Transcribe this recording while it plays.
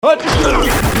Welcome to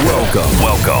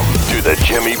the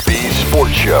Jimmy B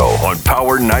Sports Show on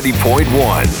Power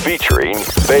 90.1, featuring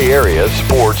Bay Area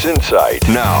Sports Insight.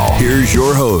 Now, here's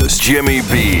your host, Jimmy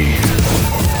B.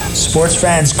 Sports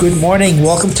fans, good morning.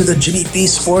 Welcome to the Jimmy B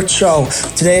Sports Show.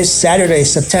 Today is Saturday,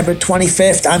 September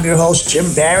 25th. I'm your host, Jim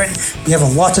Barron. We have a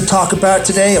lot to talk about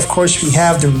today. Of course, we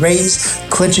have the Rays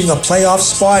clinching a playoff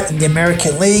spot in the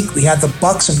American League. We have the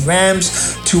Bucks and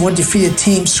Rams, two undefeated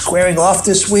teams squaring off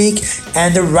this week,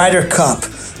 and the Ryder Cup,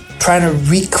 trying to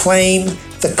reclaim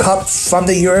the cup from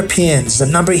the Europeans. The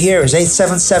number here is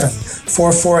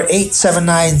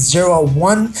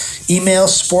 877-448-7901. Email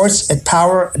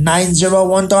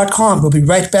sports@power901.com. We'll be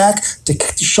right back to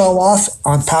kick the show off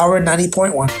on Power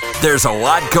 90.1. There's a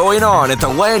lot going on at the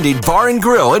Landing Bar and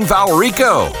Grill in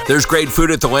Valrico. There's great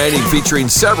food at the Landing featuring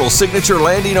several signature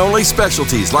Landing-only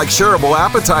specialties like shareable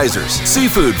appetizers,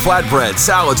 seafood, flatbread,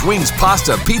 salads, wings,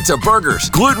 pasta, pizza,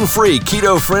 burgers, gluten-free,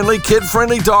 keto-friendly,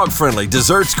 kid-friendly, dog-friendly,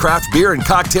 desserts, craft beer, and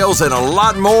cocktails, and a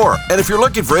lot more. And if you're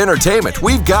looking for entertainment,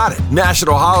 we've got it.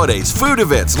 National holidays, food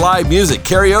events, live music,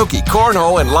 karaoke,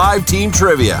 cornhole, and live team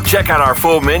trivia. Check out our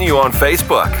full menu on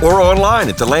Facebook or online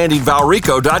at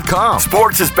thelandingvalrico.com.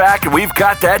 Sports is back, and we've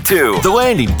got that too. The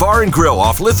Landing Bar and Grill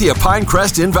off Lithia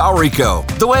Pinecrest in Valrico.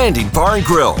 The Landing Bar and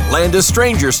Grill. Land as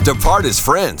strangers, depart as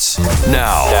friends.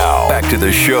 Now, back to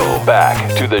the show.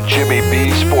 Back to the Jimmy B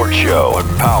Sports Show on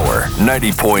Power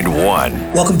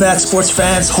 90.1. Welcome back, sports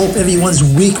fans. Hope everyone's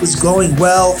week was going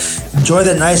well. Enjoy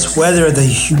the nice weather. The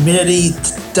humidity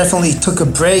definitely took a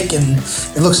break, and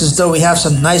it looks as though we have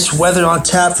some nice weather on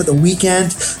tap for the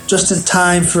weekend, just in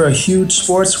time for a huge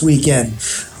sports weekend.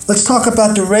 Let's talk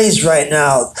about the Rays right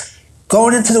now.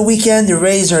 Going into the weekend, the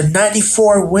Rays are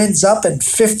 94 wins up and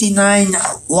 59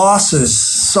 losses.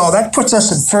 So that puts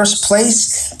us in first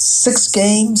place, 6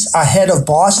 games ahead of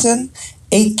Boston,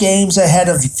 8 games ahead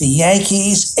of the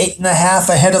Yankees, 8.5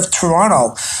 ahead of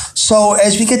Toronto. So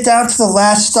as we get down to the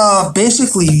last,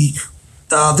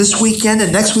 this weekend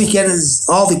and next weekend is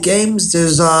all the games.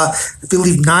 There's, I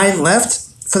believe, 9 left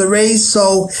for the Rays.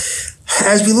 So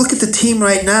as we look at the team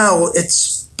right now,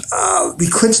 we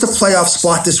clinched the playoff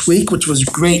spot this week, which was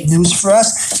great news for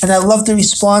us. And I love the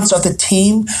response of the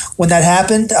team when that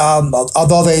happened.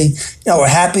 Although they were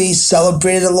happy,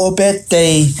 celebrated a little bit,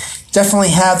 they definitely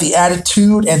have the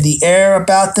attitude and the air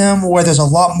about them where there's a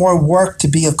lot more work to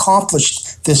be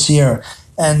accomplished this year.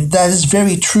 And that is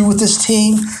very true with this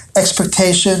team.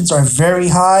 Expectations are very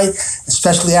high,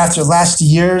 especially after last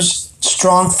year's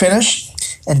strong finish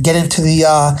and getting to the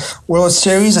World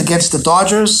Series against the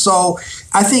Dodgers. So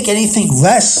I think anything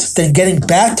less than getting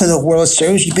back to the World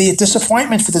Series would be a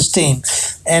disappointment for this team.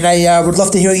 And I would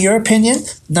love to hear your opinion.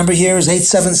 The number here is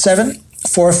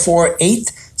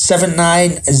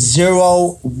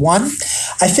 877-448-7901.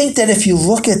 I think that if you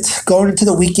look at going into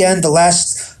the weekend, the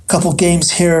last couple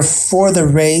games here for the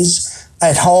Rays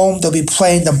at home, they'll be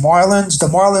playing the Marlins. The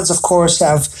Marlins, of course,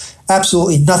 have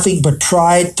absolutely nothing but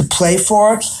pride to play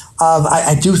for.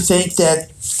 I do think that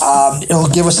it'll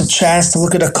give us a chance to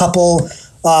look at a couple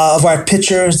of our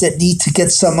pitchers that need to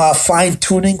get some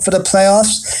fine-tuning for the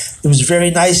playoffs. It was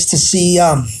very nice to see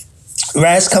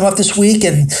Raz come up this week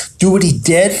and do what he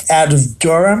did out of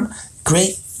Durham.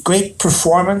 Great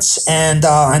performance, and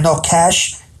I know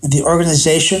Cash and the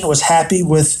organization was happy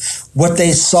with what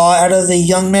they saw out of the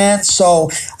young man.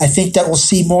 So I think that we'll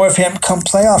see more of him come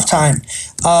playoff time.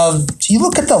 You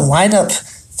look at the lineup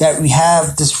that we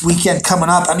have this weekend coming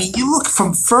up. I mean, you look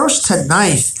from first to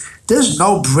ninth, there's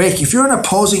no break. If you're an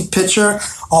opposing pitcher,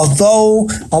 although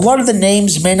a lot of the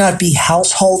names may not be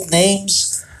household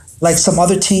names like some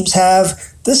other teams have,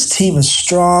 this team is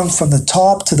strong from the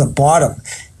top to the bottom.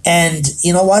 And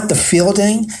you know what? The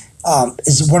fielding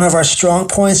is one of our strong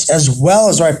points, as well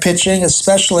as our pitching,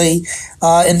 especially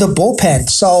in the bullpen.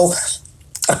 So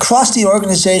across the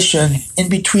organization, in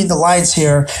between the lines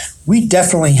here, we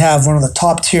definitely have one of the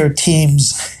top-tier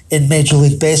teams in Major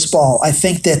League Baseball. I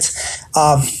think that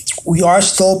we are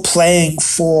still playing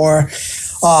for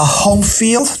home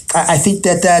field. I think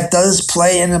that does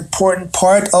play an important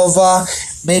part of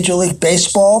Major League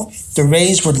Baseball. The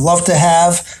Rays would love to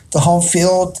have the home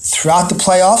field throughout the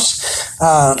playoffs.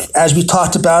 As we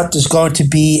talked about, there's going to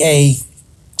be a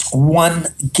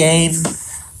one-game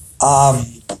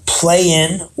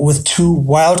play-in with 2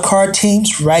 wildcard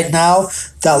teams. Right now,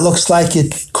 that looks like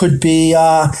it could be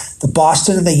the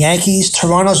Boston and the Yankees.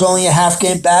 Toronto's only a half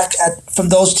game back from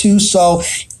those two, so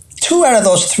 2 out of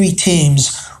those 3 teams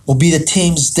will be the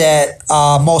teams that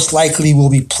most likely will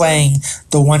be playing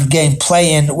the one-game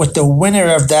play-in, with the winner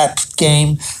of that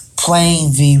game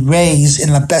playing the Rays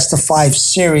in the best-of-5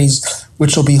 series,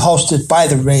 which will be hosted by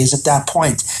the Rays at that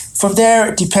point. from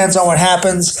there, it depends on what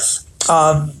happens.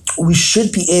 We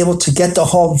should be able to get the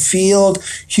home field.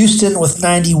 Houston with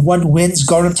 91 wins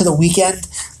going into the weekend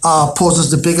poses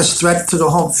the biggest threat to the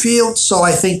home field. So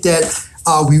I think that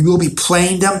we will be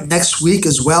playing them next week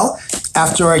as well.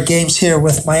 After our games here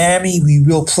with Miami, we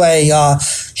will play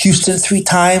Houston 3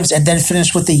 times and then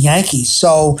finish with the Yankees.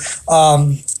 So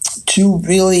 2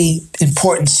 really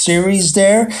important series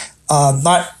there.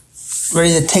 Not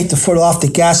ready to take the foot off the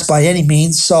gas by any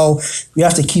means, so we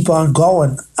have to keep on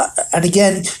going. And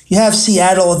again, you have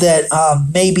Seattle that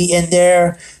may be in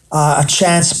there, a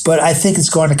chance, but I think it's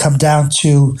going to come down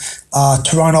to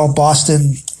Toronto,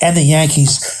 Boston, and the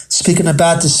Yankees. Speaking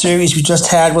about the series we just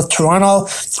had with Toronto,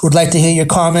 would like to hear your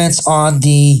comments on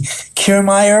the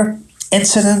Kiermaier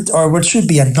incident, or what should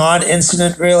be a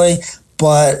non-incident really,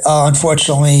 but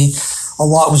unfortunately a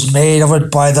lot was made of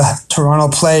it by the Toronto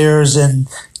players and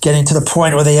getting to the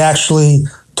point where they actually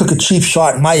took a cheap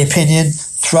shot, in my opinion,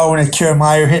 throwing at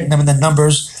Kiermaier, hitting them in the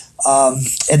numbers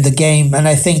in the game. And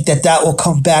I think that that will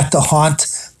come back to haunt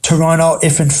Toronto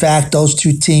if, in fact, those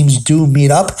 2 teams do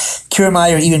meet up.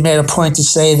 Kiermaier even made a point to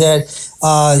say that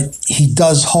he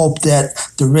does hope that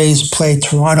the Rays play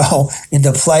Toronto in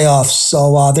the playoffs.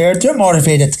 So they're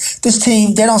motivated. This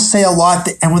team, they don't say a lot,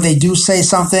 and when they do say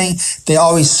something, they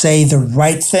always say the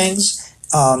right things.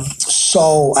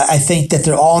 So I think that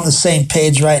they're all on the same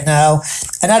page right now,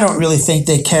 and I don't really think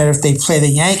they care if they play the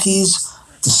Yankees,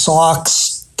 the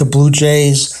Sox, the Blue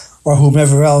Jays, or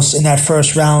whomever else in that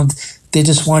first round. They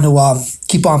just want to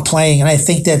keep on playing, and I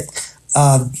think that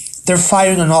they're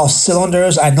firing on all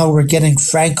cylinders. I know we're getting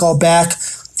Franco back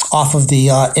off of the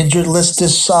injured list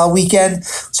this weekend,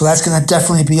 so that's going to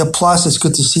definitely be a plus. It's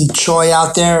good to see Choi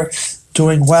out there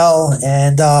doing well,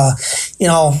 and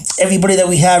everybody that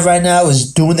we have right now is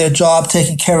doing their job,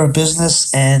 taking care of business,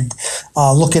 and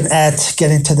looking at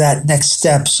getting to that next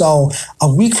step. So a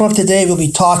week from today, we'll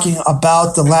be talking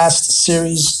about the last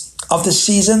series of the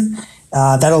season.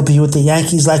 That'll be with the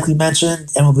Yankees, like we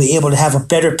mentioned, and we'll be able to have a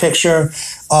better picture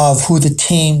of who the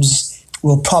teams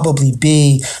will probably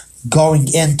be going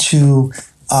into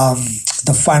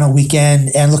the final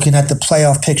weekend and looking at the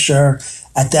playoff picture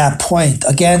at that point.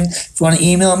 Again, if you want to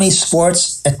email me,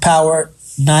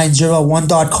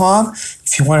 sports@power901.com.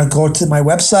 If you want to go to my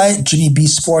website,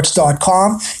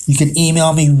 jimmybsports.com, you can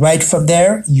email me right from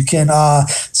there. You can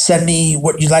send me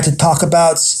what you'd like to talk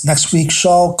about next week's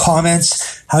show,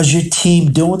 comments. How's your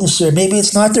team doing this year? Maybe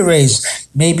it's not the Rays.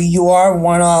 Maybe you are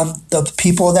one of the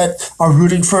people that are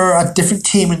rooting for a different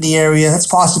team in the area. That's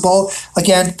possible.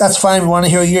 Again, that's fine. We want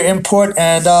to hear your input,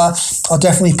 and I'll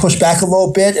definitely push back a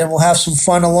little bit, and we'll have some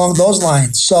fun along those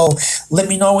lines. So let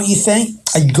me know what you think.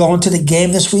 Are you going to the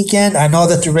game this weekend? I know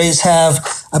that the Rays have,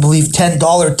 I believe,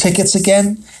 $10 tickets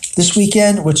again this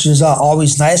weekend, which is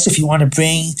always nice if you want to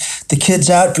bring the kids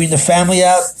out, bring the family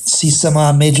out, see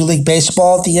some Major League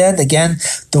Baseball at the end. Again,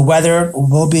 the weather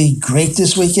will be great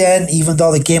this weekend, even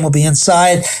though the game will be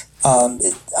inside.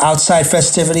 Outside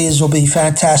festivities will be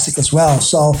fantastic as well.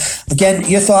 So, again,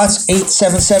 your thoughts,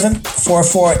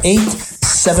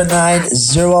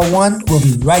 877-448-7901. We'll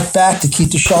be right back to keep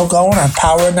the show going on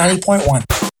Power 90.1.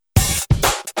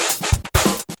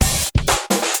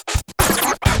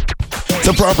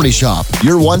 The Property Shop,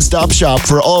 your one-stop shop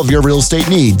for all of your real estate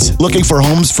needs. Looking for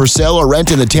homes for sale or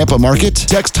rent in the Tampa market?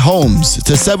 Text HOMES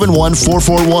to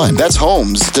 71441. That's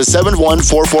HOMES to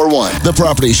 71441. The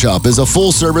Property Shop is a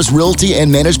full-service realty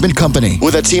and management company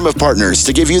with a team of partners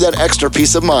to give you that extra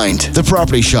peace of mind. The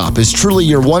Property Shop is truly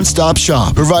your one-stop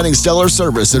shop, providing stellar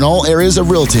service in all areas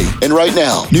of realty. And right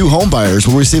now, new home buyers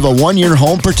will receive a 1-year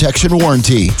home protection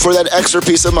warranty for that extra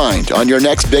peace of mind on your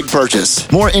next big purchase.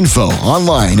 More info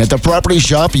online at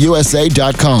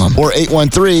thepropertyshopUSA.com or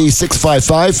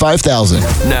 813-655-5000.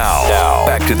 Now,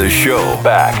 back to the show.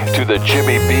 Back to the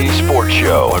Jimmy B Sports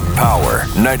Show on Power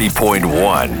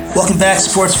 90.1. Welcome back,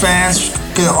 sports fans.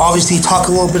 Going to obviously talk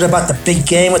a little bit about the big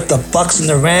game with the Bucks and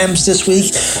the Rams this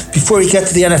week. Before we get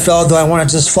to the NFL, though, I want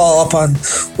to just follow up on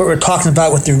what we're talking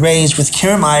about with the Rays, with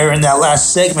Kiermaier in that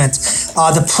last segment.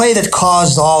 The play that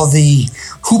caused all the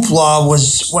hoopla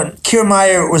was when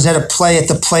Kiermaier was at a play at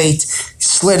the plate,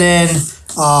 slid in,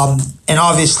 and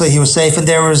obviously he was safe. And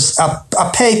there was a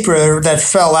paper that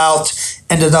fell out,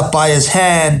 ended up by his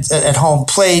hand at home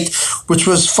plate, which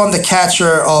was from the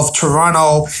catcher of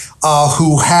Toronto,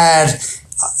 who had,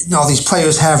 these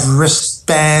players have wrist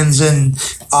bands and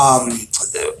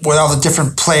with all the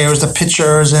different players, the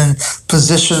pitchers, and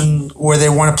position where they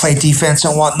want to play defense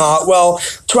and whatnot. Well,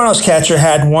 Toronto's catcher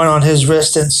had one on his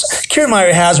wrist, and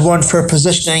Kiermaier has one for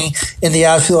positioning in the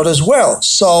outfield as well.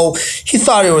 So he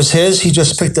thought it was his. He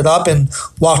just picked it up and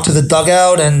walked to the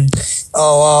dugout and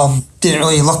didn't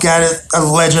really look at it,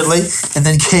 allegedly, and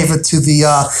then gave it to the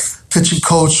pitching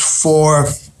coach for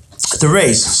the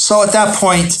Rays. So at that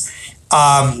point,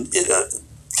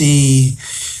 the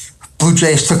Blue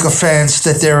Jays took offense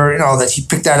that that he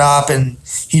picked that up and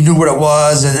he knew what it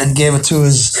was and gave it to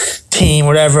his team,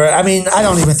 whatever. I mean, I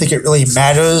don't even think it really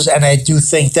matters, and I do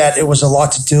think that it was a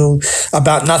lot to do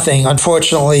about nothing.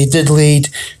 Unfortunately, it did lead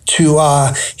to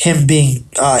him being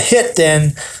hit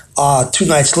then 2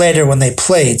 nights later when they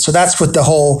played. So that's what the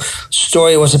whole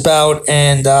story was about,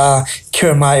 and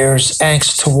Kiermaier's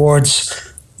angst towards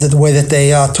the way that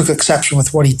they took exception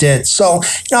with what he did. So,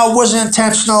 it wasn't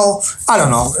intentional. I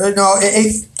don't know.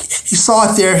 He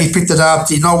saw it there. He picked it up.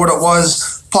 Did he know what it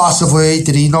was? Possibly.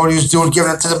 Did he know what he was doing,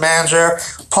 giving it to the manager?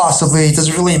 Possibly. Does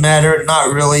it really matter?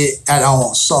 Not really at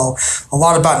all. So, a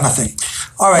lot about nothing.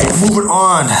 All right, moving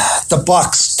on. The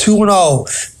Bucks,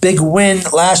 2-0. Big win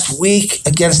last week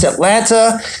against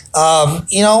Atlanta.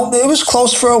 It was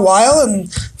close for a while,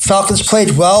 and Falcons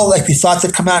played well. Like we thought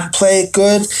they'd come out and play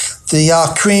good.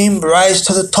 The cream rise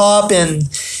to the top, and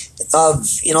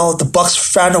the Bucks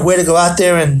found a way to go out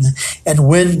there and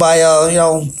win by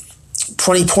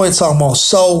 20 points almost.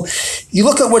 So you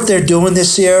look at what they're doing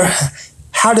this year.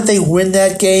 How did they win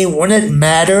that game? When it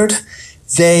mattered,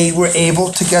 they were able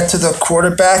to get to the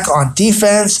quarterback on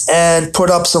defense and put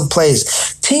up some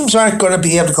plays. Teams aren't going to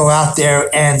be able to go out there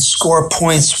and score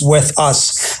points with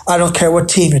us. I don't care what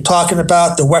team you're talking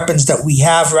about, the weapons that we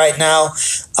have right now.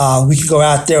 We can go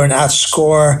out there and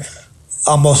outscore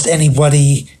almost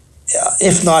anybody,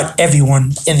 if not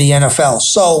everyone in the NFL.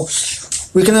 So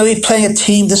we're going to be playing a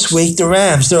team this week, the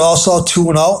Rams. They're also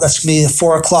 2-0. That's going to be a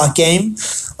 4 o'clock game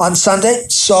on Sunday.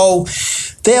 So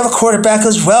they have a quarterback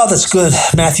as well that's good,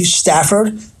 Matthew Stafford,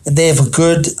 and they have a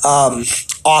good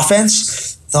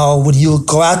offense. When you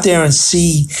go out there and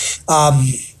see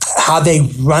how they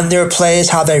run their plays,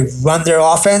 how they run their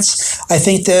offense, I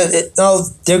think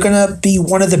that they're going to be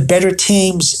one of the better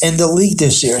teams in the league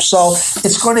this year. So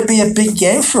it's going to be a big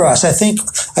game for us. I think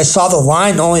I saw the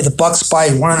line, only the Bucks by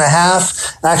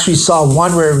 1.5. I actually saw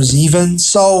one where it was even.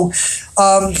 So,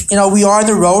 we are on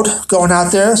the road going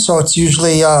out there, so it's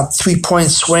usually a 3-point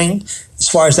swing as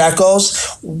far as that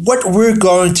goes. What we're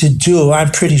going to do,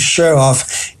 I'm pretty sure of,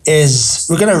 is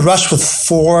we're going to rush with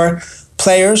 4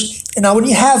 players. And now when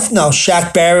you have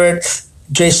Shaq Barrett,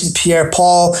 Jason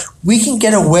Pierre-Paul, we can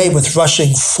get away with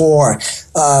rushing 4.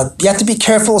 You have to be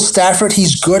careful with Stafford.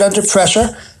 He's good under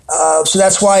pressure. So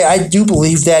that's why I do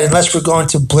believe that unless we're going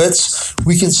to blitz,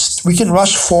 we can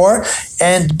rush 4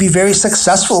 and be very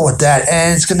successful with that.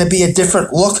 And it's going to be a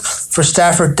different look for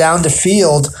Stafford down the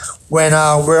field when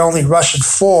we're only rushing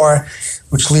 4,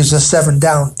 which leaves us 7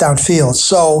 downfield.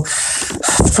 So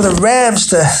for the Rams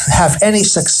to have any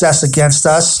success against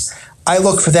us, I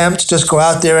look for them to just go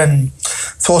out there and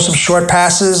throw some short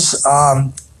passes.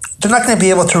 They're not going to be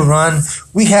able to run.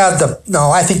 We have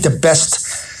I think the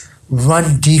best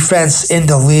run defense in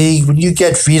the league. When you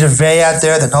get Vita Vea out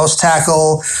there, the nose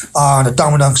tackle, the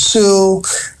Dominic Sue,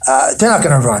 they're not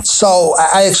going to run. So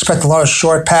I expect a lot of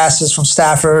short passes from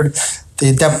Stafford.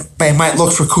 They might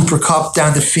look for Cooper Kupp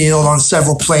down the field on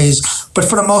several plays. But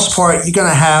for the most part, you're going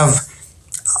to have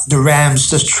the Rams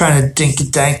just trying to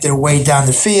dink-a-dank their way down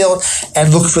the field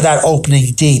and look for that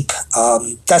opening deep.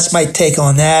 That's my take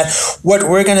on that. What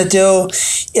we're going to do,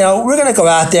 we're going to go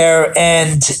out there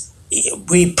and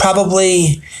we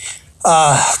probably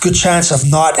good chance of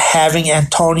not having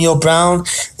Antonio Brown.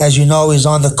 As you know, he's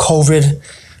on the COVID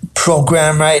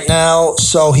program right now,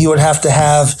 so he would have to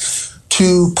have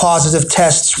 2 positive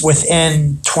tests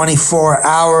within 24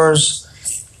 hours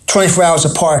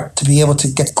apart to be able to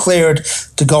get cleared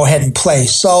to go ahead and play.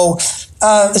 So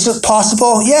is it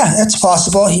possible? Yeah, it's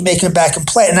possible. He may come back and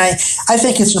play. And I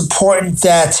think it's important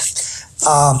that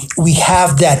we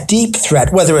have that deep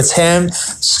threat, whether it's him,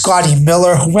 Scotty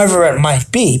Miller, whoever it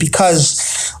might be,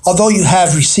 because although you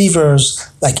have receivers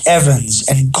like Evans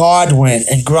and Godwin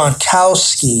and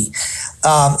Gronkowski,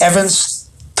 Evans,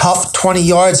 tough 20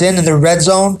 yards in the red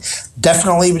zone,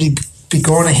 definitely would be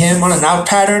going to him on an out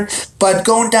pattern, but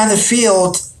going down the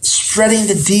field, spreading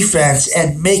the defense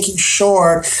and making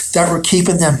sure that we're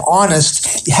keeping them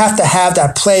honest, you have to have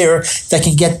that player that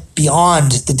can get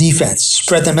beyond the defense,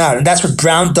 spread them out. And that's what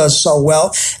Brown does so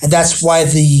well. And that's why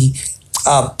the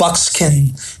Bucks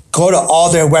can go to all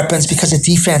their weapons because the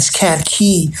defense can't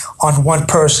key on one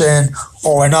person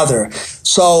or another.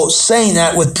 So saying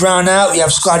that, with Brown out, you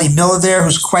have Scotty Miller there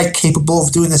who's quite capable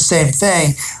of doing the same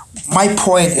thing. My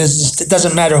point is it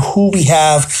doesn't matter who we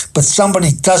have, but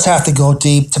somebody does have to go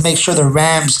deep to make sure the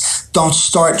Rams don't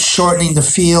start shortening the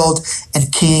field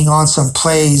and keying on some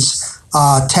plays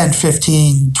 10,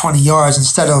 15, 20 yards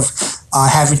instead of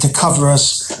having to cover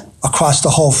us across the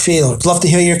whole field. Love to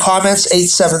hear your comments.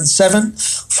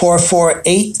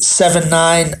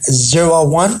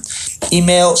 877-448-7901.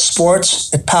 Email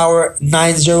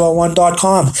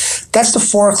sports@power901.com. That's the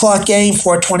 4 o'clock game,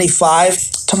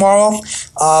 4:25 tomorrow.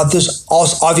 There's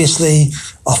also obviously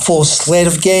a full slate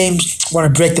of games. I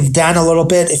want to break them down a little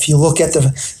bit. If you look at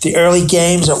the early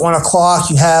games at 1 o'clock,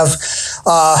 you have,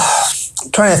 I'm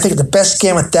trying to think of the best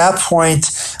game at that point,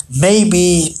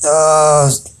 maybe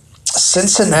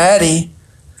Cincinnati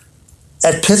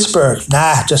at Pittsburgh.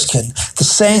 Nah, just kidding. The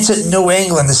Saints at New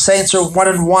England. The Saints are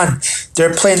 1-1.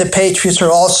 They're playing the Patriots, who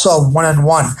are also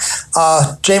 1-1.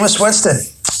 Jameis Winston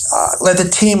led the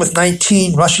team with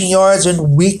 19 rushing yards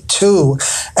in week 2,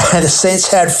 and the Saints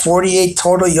had 48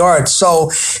 total yards. So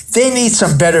they need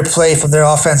some better play from their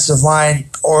offensive line,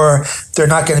 or they're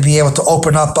not going to be able to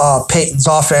open up Peyton's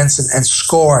offense and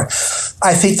score.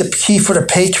 I think the key for the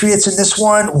Patriots in this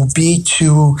one will be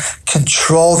to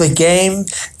control the game.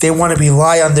 They want to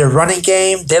rely on their running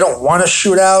game. They don't want to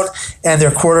shoot out, and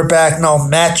their quarterback,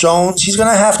 Matt Jones, he's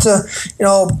going to have to,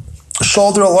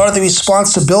 shoulder a lot of the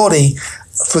responsibility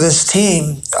for this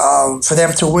team, for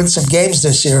them to win some games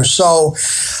this year. So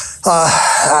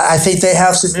I think they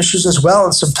have some issues as well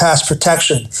and some pass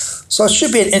protection. So it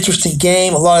should be an interesting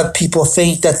game. A lot of people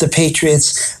think that the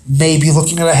Patriots may be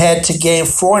looking ahead to Game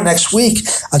 4 next week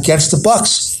against the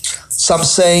Bucs. Some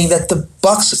saying that the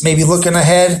Bucs may be looking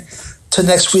ahead to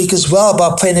next week as well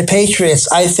about playing the Patriots.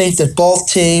 I think that both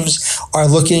teams are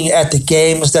looking at the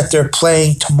games that they're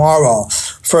playing tomorrow,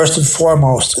 first and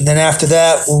foremost. And then after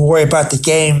that, we'll worry about the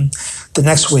game the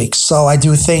next week. So I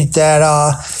do think that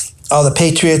the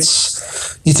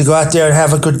Patriots need to go out there and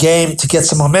have a good game to get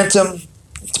some momentum,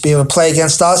 to be able to play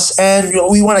against us. And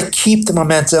we want to keep the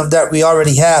momentum that we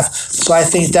already have. So I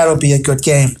think that'll be a good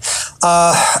game.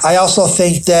 I also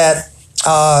think that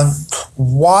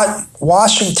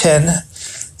Washington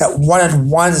at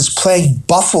 1-1 is playing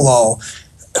Buffalo,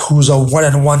 who's a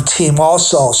 1-1 team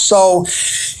also. So,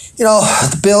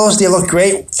 the Bills, they look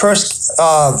great.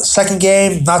 Second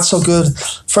game, not so good.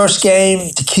 First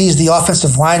game, the key is the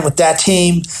offensive line with that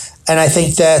team. And I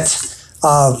think that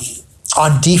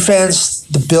on defense,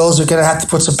 the Bills are going to have to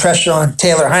put some pressure on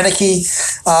Taylor Heineke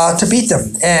to beat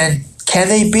them. And can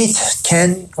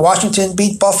Washington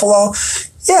beat Buffalo?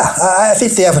 Yeah, I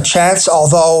think they have a chance,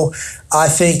 although I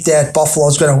think that Buffalo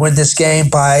is going to win this game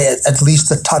by at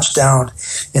least a touchdown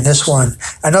in this one.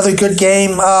 Another good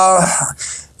game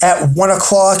at 1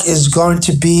 o'clock is going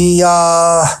to be,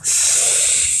 I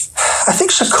think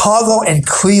Chicago and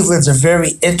Cleveland's a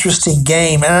very interesting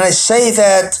game. And I say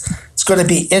that it's going to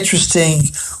be interesting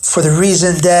for the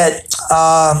reason that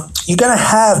you're going to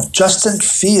have Justin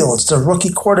Fields, the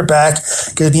rookie quarterback,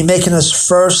 going to be making his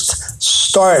first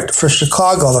start for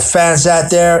Chicago. The fans out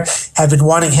there have been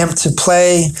wanting him to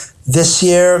play this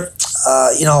year.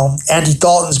 Andy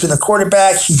Dalton's been the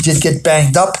quarterback. He did get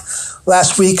banged up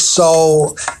last week,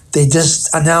 so they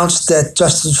just announced that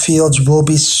Justin Fields will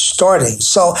be starting.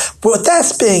 So, but with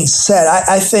that being said,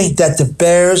 I think that the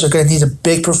Bears are going to need a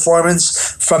big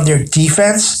performance from their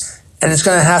defense, and it's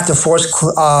going to have to force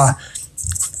the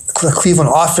Cleveland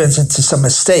offense into some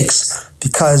mistakes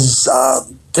because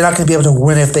they're not going to be able to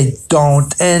win if they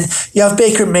don't. And you have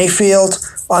Baker Mayfield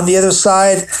on the other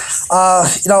side.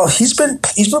 He's been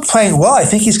playing well. I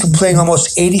think he's completing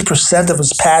almost 80% of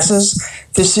his passes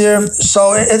this year.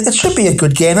 So it should be a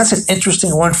good game. That's an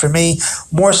interesting one for me,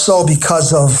 more so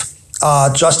because of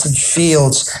Justin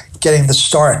Fields getting the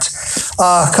start.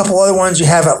 A couple other ones. You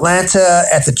have Atlanta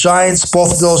at the Giants.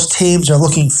 Both of those teams are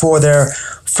looking for their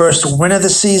first win of the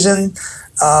season.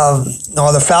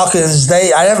 The Falcons,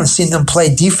 I haven't seen them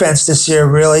play defense this year,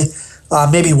 really.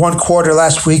 Maybe one quarter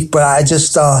last week, but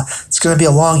it's going to be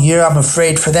a long year, I'm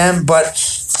afraid, for them. But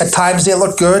at times they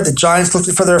look good. The Giants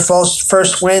looking for their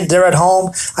first win. They're at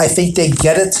home. I think they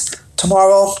get it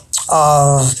tomorrow.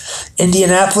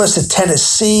 Indianapolis at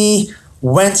Tennessee.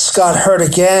 Wentz got hurt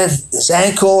again. His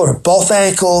ankle or both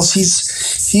ankles.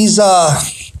 He's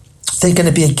thinking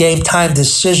to be a game time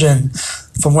decision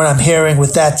from what I'm hearing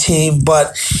with that team.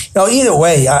 But either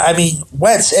way,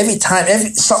 Wentz, every time,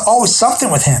 always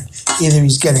something with him. either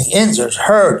he's getting injured,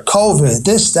 hurt, COVID,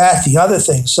 this, that, the other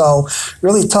thing. So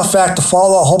really tough act to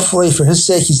follow. Hopefully for his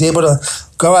sake, he's able to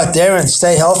go out there and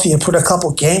stay healthy and put a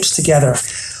couple games together.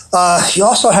 He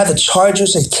also had the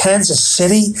Chargers at Kansas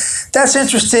City. That's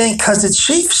interesting because the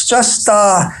Chiefs just,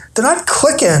 they're not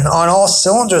clicking on all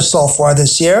cylinders so far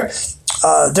this year.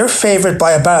 They're favored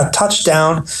by about a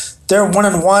touchdown. They're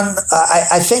 1-1.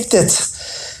 I think that,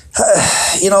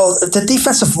 the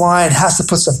defensive line has to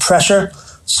put some pressure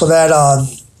so that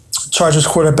Chargers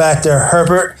quarterback there,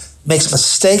 Herbert, makes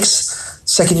mistakes.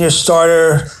 Second-year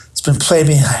starter. Been played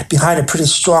behind a pretty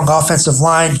strong offensive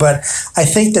line, but I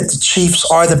think that the Chiefs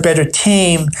are the better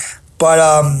team. But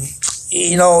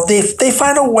they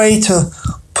find a way to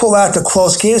pull out the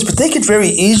close games, but they could very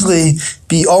easily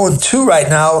be 0-2 right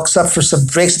now, except for some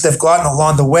breaks that they've gotten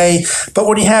along the way. But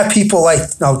when you have people like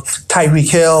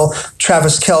Tyreek Hill,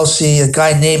 Travis Kelce, a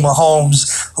guy named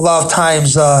Mahomes, a lot of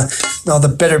times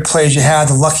the better players you have,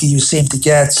 the luckier you seem to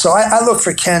get. So I look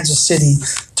for Kansas City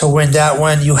to win that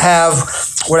one. You have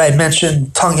what I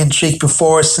mentioned tongue-in-cheek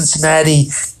before, Cincinnati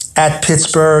at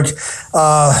Pittsburgh.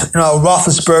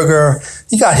 Roethlisberger,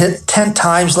 he got hit 10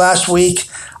 times last week.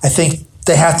 I think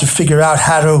they have to figure out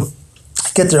how to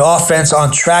get their offense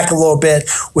on track a little bit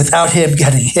without him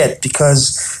getting hit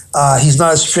because he's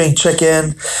not a spring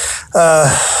chicken.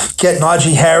 Get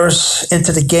Najee Harris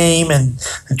into the game and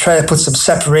try to put some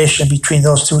separation between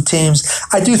those two teams.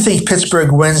 I do think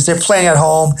Pittsburgh wins. They're playing at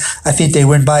home. I think they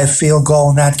win by a field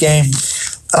goal in that game.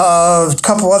 A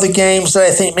couple other games that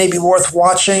I think may be worth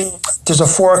watching. There's a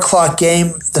 4 o'clock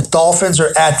game. The Dolphins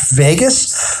are at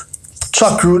Vegas.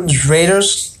 Chuck Gruden's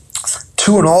Raiders,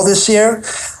 2-0 this year.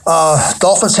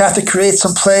 Dolphins have to create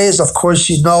some plays. Of course,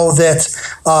 you know that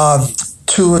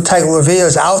Tua Tagovailoa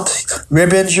is out,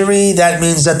 rib injury. That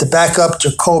means that the backup,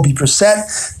 Jacoby Brissett,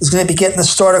 is going to be getting the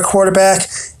starter quarterback.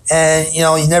 And, you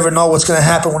never know what's going to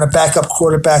happen when a backup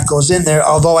quarterback goes in there,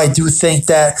 although I do think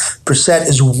that Brissett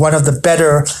is one of the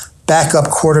better backup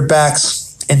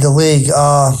quarterbacks in the league.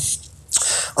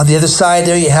 On the other side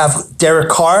there, you have Derek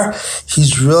Carr.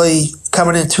 He's really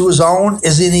coming into his own.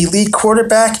 Is he an elite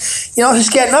quarterback? He's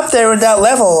getting up there in that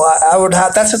level. I would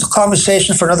have that's a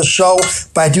conversation for another show,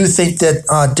 but I do think that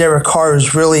Derek Carr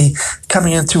is really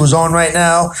coming into his own right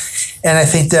now, and I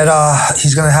think that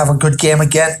he's going to have a good game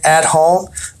again at home.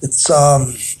 It's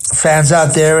fans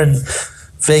out there in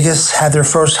Vegas had their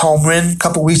first home win a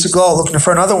couple weeks ago, looking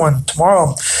for another one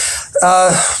tomorrow.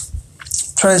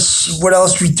 Trying to see what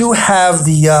else. We do have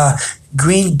the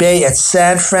Green Bay at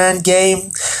San Fran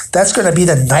game. That's going to be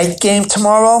the night game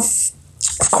tomorrow.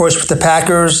 Of course, with the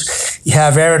Packers, you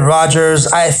have Aaron Rodgers.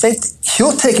 I think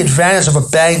he'll take advantage of a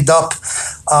banged-up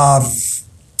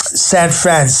San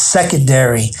Fran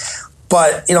secondary.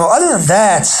 But, other than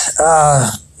that,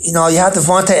 you have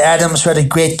Devontae Adams who had a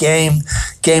great game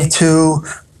 2.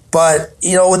 But,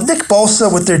 with Nick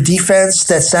Bosa, with their defense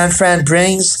that San Fran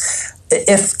brings,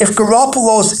 if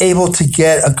Garoppolo is able to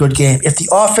get a good game, if the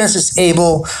offense is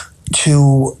able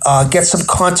to get some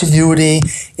continuity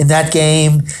in that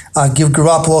game, give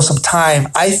Garoppolo some time,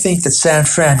 I think that San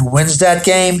Fran wins that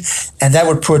game, and that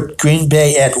would put Green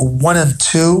Bay at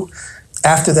 1-2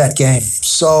 after that game.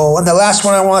 So, and the last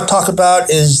one I want to talk about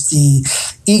is the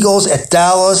Eagles at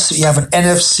Dallas. You have an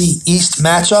NFC East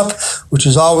matchup, which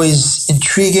is always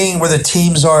intriguing, where the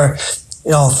teams are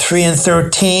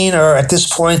 3-13, or at this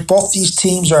point, both these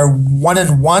teams are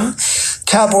 1-1.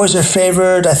 Cowboys are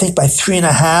favored, I think, by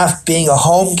 3.5, being a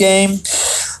home game.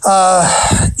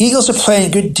 Eagles are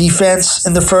playing good defense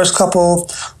in the first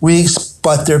couple weeks,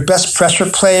 but their best pressure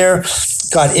player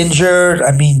got injured.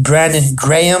 Brandon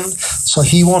Graham, so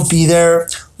he won't be there,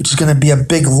 which is going to be a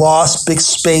big loss, big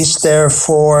space there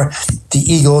for the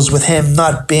Eagles with him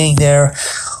not being there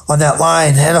on that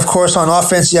line. And, of course, on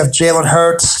offense, you have Jalen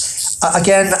Hurts.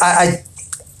 Again, a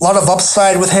lot of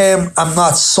upside with him. I'm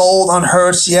not sold on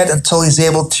Hurts yet until he's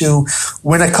able to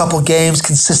win a couple games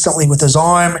consistently with his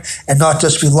arm and not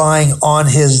just relying on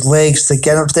his legs to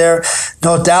get him there.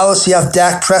 No, Dallas, you have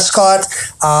Dak Prescott.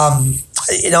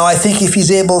 I think if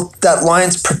he's able, that line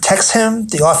protects him,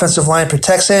 the offensive line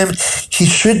protects him, he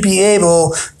should be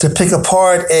able to pick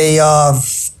apart a,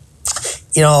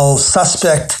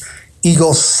 suspect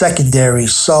Eagles secondary.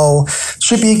 So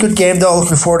should be a good game, though.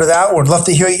 Looking forward to that. Would love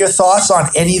to hear your thoughts on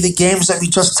any of the games that we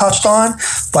just touched on.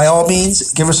 By all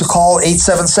means, give us a call,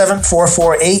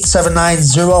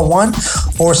 877-448-7901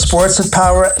 or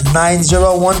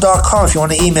sports@power901.com if you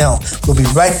want to email. We'll be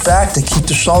right back to keep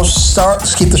the show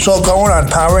going on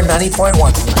Power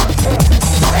 90.1.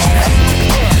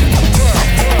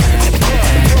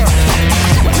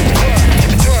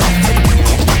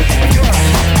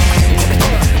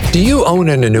 Do you own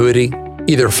an annuity,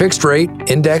 either fixed rate,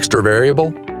 indexed, or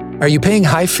variable? Are you paying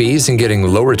high fees and getting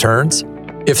low returns?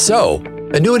 If so,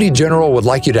 Annuity General would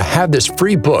like you to have this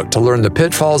free book to learn the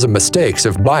pitfalls and mistakes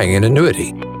of buying an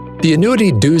annuity. The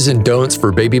Annuity Do's and Don'ts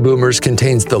for Baby Boomers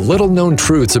contains the little-known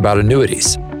truths about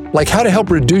annuities, like how to help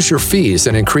reduce your fees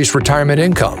and increase retirement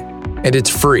income. And it's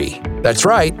free. That's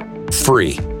right,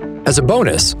 free. As a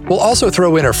bonus, we'll also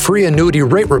throw in a free annuity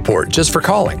rate report just for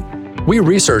calling. We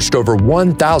researched over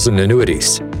 1,000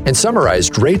 annuities and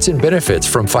summarized rates and benefits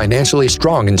from financially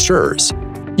strong insurers.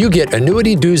 You get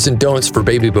Annuity Do's and Don'ts for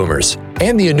Baby Boomers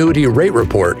and the Annuity Rate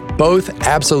Report, both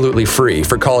absolutely free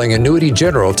for calling Annuity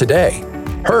General today.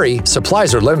 Hurry,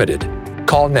 supplies are limited.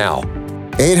 Call now.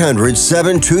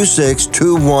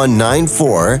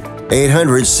 800-726-2194.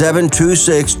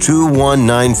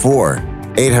 800-726-2194.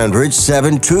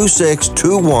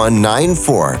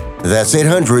 800-726-2194. That's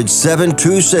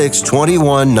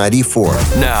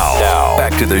 800-726-2194. Now,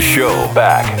 back to the show.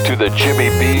 Back to the Jimmy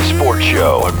B Sports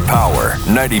Show on Power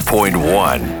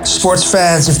 90.1. Sports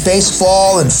fans, if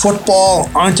baseball and football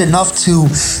aren't enough to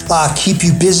keep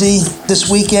you busy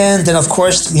this weekend, then of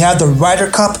course we have the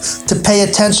Ryder Cup to pay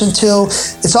attention to.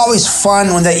 It's always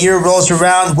fun when that year rolls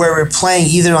around where we're playing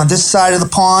either on this side of the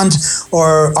pond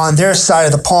or on their side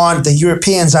of the pond, the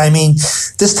Europeans, I mean.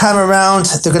 This time around,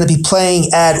 they're going to be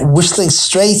playing at Whistling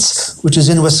Straits, which is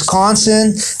in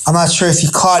Wisconsin. I'm not sure if you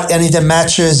caught any of the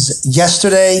matches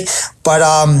yesterday, but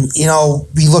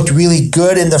we looked really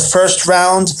good in the first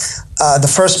round. The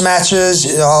first matches,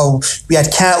 we had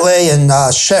Cantlay and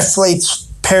Scheffler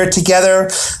paired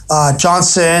together,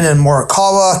 Johnson and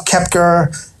Morikawa, Koepka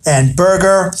and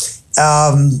Berger.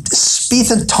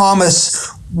 Spieth and Thomas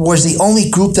was the only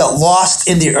group that lost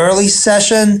in the early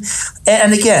session.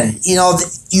 And again,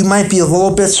 you might be a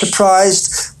little bit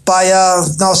surprised by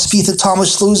Spieth and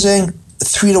Thomas losing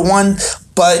 3-1.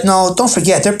 But no, don't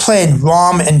forget, they're playing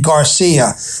Rahm and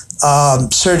Garcia.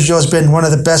 Sergio's been one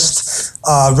of the best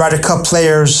Ryder Cup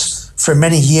players for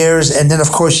many years. And then,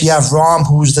 of course, you have Rahm,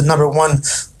 who's the number one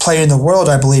player in the world,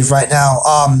 I believe, right now.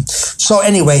 So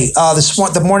anyway,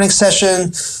 the morning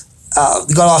session,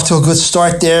 we got off to a good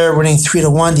start there, winning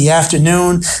 3-1. The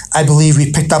afternoon, I believe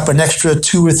we picked up an extra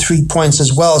 2 or 3 points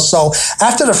as well. So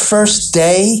after the first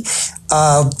day,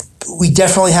 we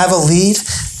definitely have a lead.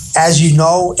 As you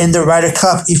know, in the Ryder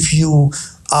Cup, if you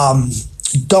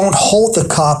don't hold the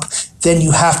cup, then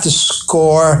you have to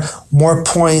score more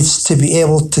points to be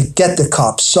able to get the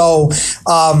cup. So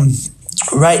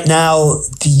right now,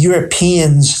 the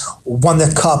Europeans won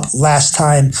the cup last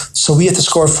time, so we have to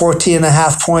score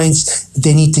 14.5 points.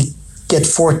 They need to get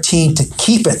 14 to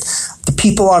keep it. The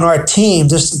people on our team,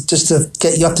 just to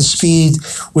get you up to speed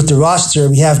with the roster,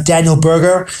 we have Daniel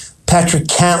Berger, Patrick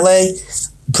Cantlay,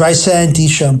 Bryson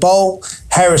DeChambeau,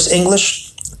 Harris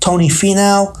English, Tony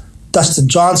Finau, Dustin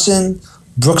Johnson,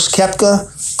 Brooks Koepka,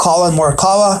 Colin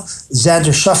Morikawa,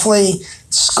 Xander Schauffele,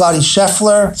 Scotty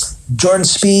Scheffler, Jordan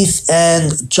Spieth,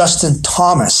 and Justin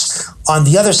Thomas. On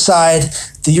the other side,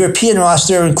 the European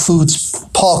roster includes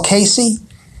Paul Casey,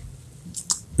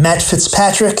 Matt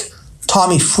Fitzpatrick,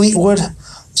 Tommy Fleetwood,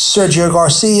 Sergio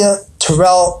Garcia,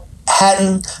 Tyrrell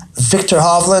Hatton, Victor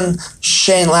Hovland,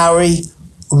 Shane Lowry,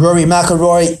 Rory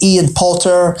McIlroy, Ian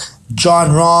Poulter, John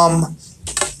Rahm,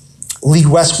 Lee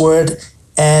Westwood,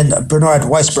 and Bernard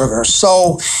Weisberger.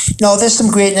 So, there's some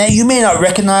great names. You may not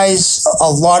recognize a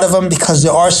lot of them because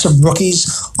there are some rookies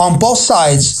on both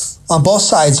sides of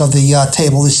the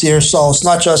table this year. So it's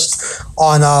not just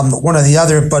on one or the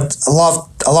other, but a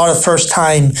lot of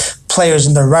first-time players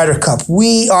in the Ryder Cup.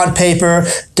 We, on paper,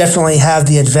 definitely have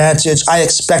the advantage. I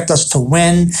expect us to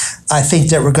win. I think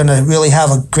that we're going to really have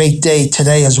a great day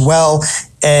today as well,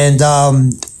 and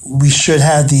we should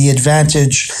have the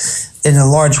advantage in a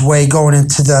large way going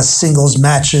into the singles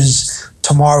matches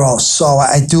tomorrow. So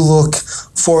I do look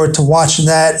forward to watching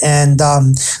that. And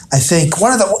I think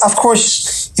of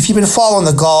course, if you've been following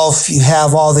the golf, you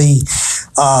have all the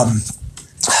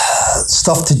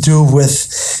stuff to do with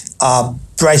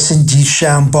Bryson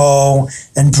DeChambeau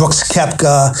and Brooks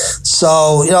Koepka.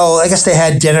 So, I guess they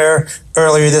had dinner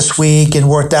earlier this week and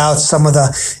worked out some of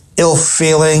the ill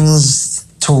feelings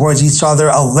towards each other,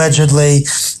 allegedly.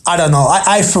 I don't know.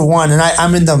 I for one, and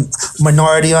I'm in the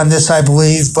minority on this, I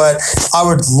believe, but I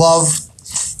would love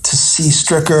to see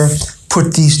Stricker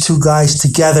put these two guys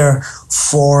together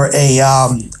for a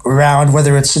round,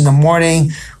 whether it's in the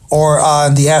morning or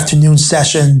on the afternoon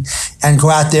session, and go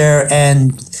out there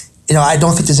and, I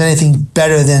don't think there's anything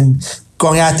better than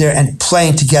going out there and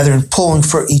playing together and pulling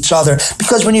for each other.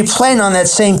 Because when you're playing on that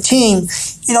same team,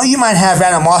 you might have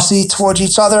animosity towards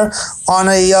each other on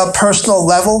a personal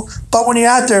level, but when you're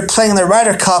out there playing the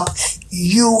Ryder Cup,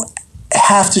 you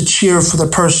have to cheer for the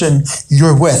person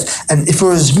you're with. And if it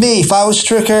was me, if I was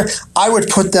Stricker, I would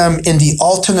put them in the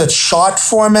alternate shot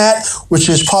format, which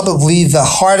is probably the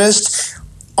hardest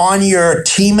on your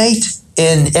teammate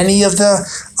in any of the,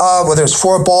 whether it's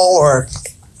 4-ball or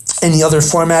any other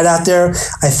format out there.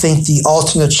 I think the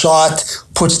alternate shot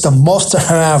puts the most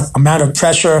amount of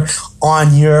pressure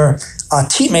on your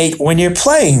teammate when you're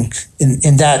playing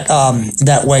in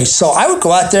that way. So I would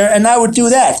go out there and I would do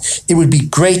that. It would be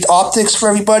great optics for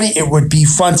everybody. It would be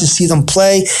fun to see them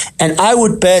play. And I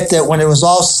would bet that when it was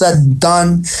all said and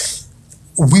done,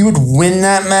 we would win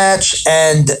that match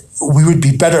and we would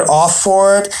be better off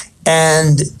for it.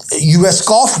 And U.S.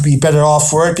 Golf would be better off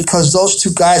for it because those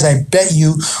two guys, I bet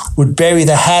you, would bury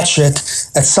the hatchet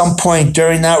at some point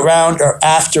during that round or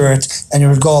after it, and it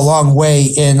would go a long way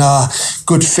in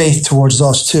good faith towards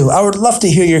those two. I would love to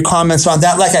hear your comments on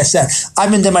that. Like I said,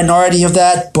 I'm in the minority of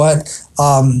that, but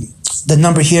the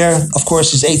number here, of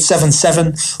course, is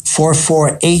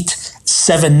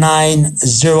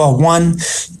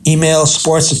 877-448-7901. Email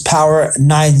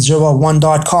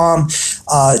sports@power901.com.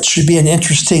 It should be an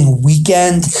interesting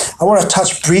weekend. I want to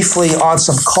touch briefly on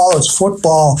some college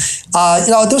football.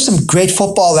 There was some great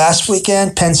football last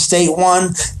weekend. Penn State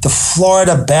won. The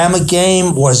Florida-Bama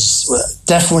game was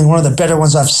definitely one of the better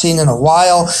ones I've seen in a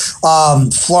while.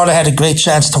 Florida had a great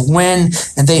chance to win,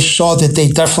 and they showed that they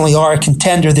definitely are a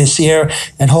contender this year,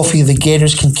 and hopefully the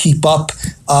Gators can keep up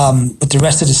with the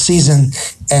rest of the season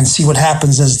and see what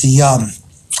happens as the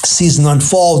season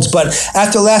unfolds. But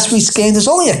after last week's game, there's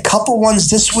only a couple ones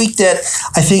this week that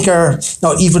I think are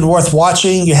even worth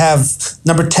watching. You have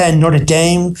number 10 Notre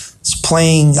Dame is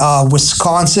playing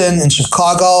Wisconsin in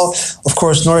Chicago. Of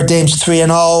course, Notre Dame's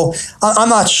 3-0. I'm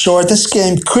not sure. This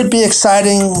game could be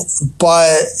exciting,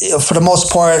 but for the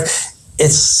most part,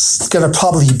 it's going to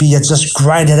probably be a just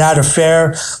grinded out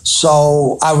affair.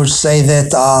 So I would say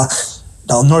that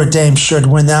Notre Dame should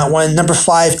win that one. Number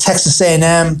 5, Texas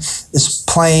A&M is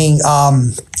playing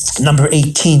number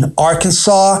 18,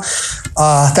 Arkansas.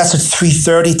 That's at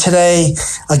 3:30 today.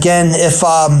 Again, if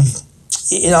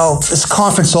it's a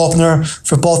conference opener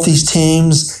for both these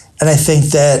teams, and I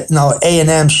think that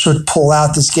A&M should pull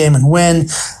out this game and win,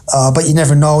 but you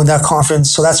never know in that conference.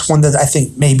 So that's one that I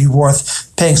think may be worth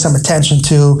paying some attention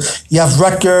to. You have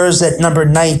Rutgers at number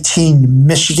 19,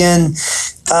 Michigan.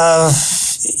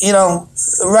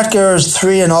 Rutgers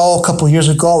 3-0 a couple of years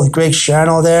ago with Greg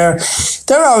Schiano there.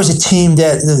 They're always a team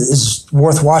that is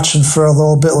worth watching for a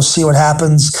little bit. We'll see what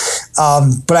happens.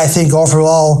 But I think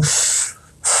overall,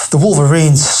 the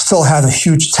Wolverines still have a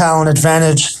huge talent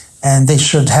advantage, and they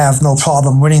should have no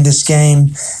problem winning this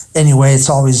game. Anyway, it's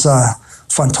always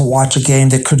fun to watch a game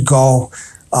that could go,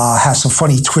 have some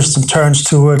funny twists and turns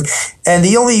to it. And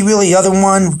the only really other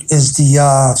one is the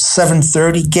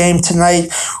 7:30 game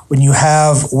tonight when you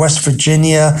have West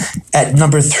Virginia at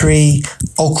number 3,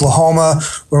 Oklahoma.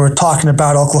 Where we're talking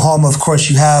about Oklahoma, of course,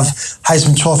 you have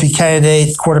Heisman Trophy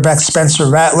candidate quarterback Spencer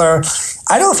Rattler.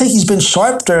 I don't think he's been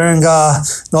sharp during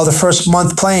the first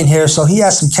month playing here, so he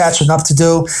has some catching up to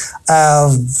do.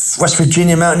 West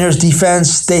Virginia Mountaineers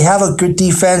defense, they have a good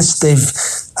defense. They've,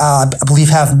 I believe,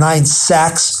 have 9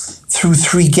 sacks through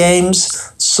 3 games.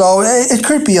 So it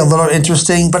could be a little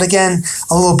interesting, but again,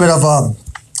 a little bit of a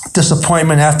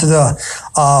disappointment after the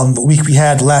week we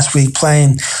had last week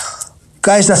playing.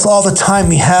 Guys, that's all the time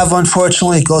we have,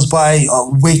 unfortunately. It goes by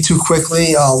way too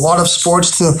quickly. A lot of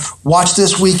sports to watch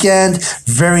this weekend.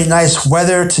 Very nice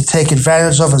weather to take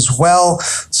advantage of as well.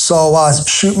 So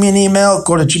shoot me an email.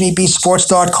 Go to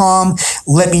jimmybsports.com.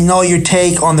 Let me know your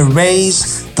take on the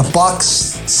Rays, the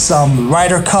Bucks, some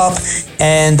Ryder Cup,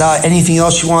 and anything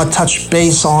else you want to touch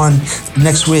base on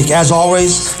next week. As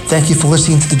always, thank you for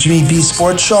listening to the Jimmy B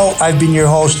Sports Show. I've been your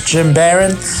host, Jim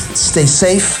Barron. Stay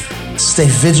safe, stay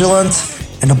vigilant,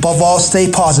 and above all, stay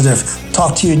positive.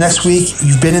 Talk to you next week.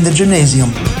 You've been in the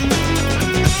Jimnasium.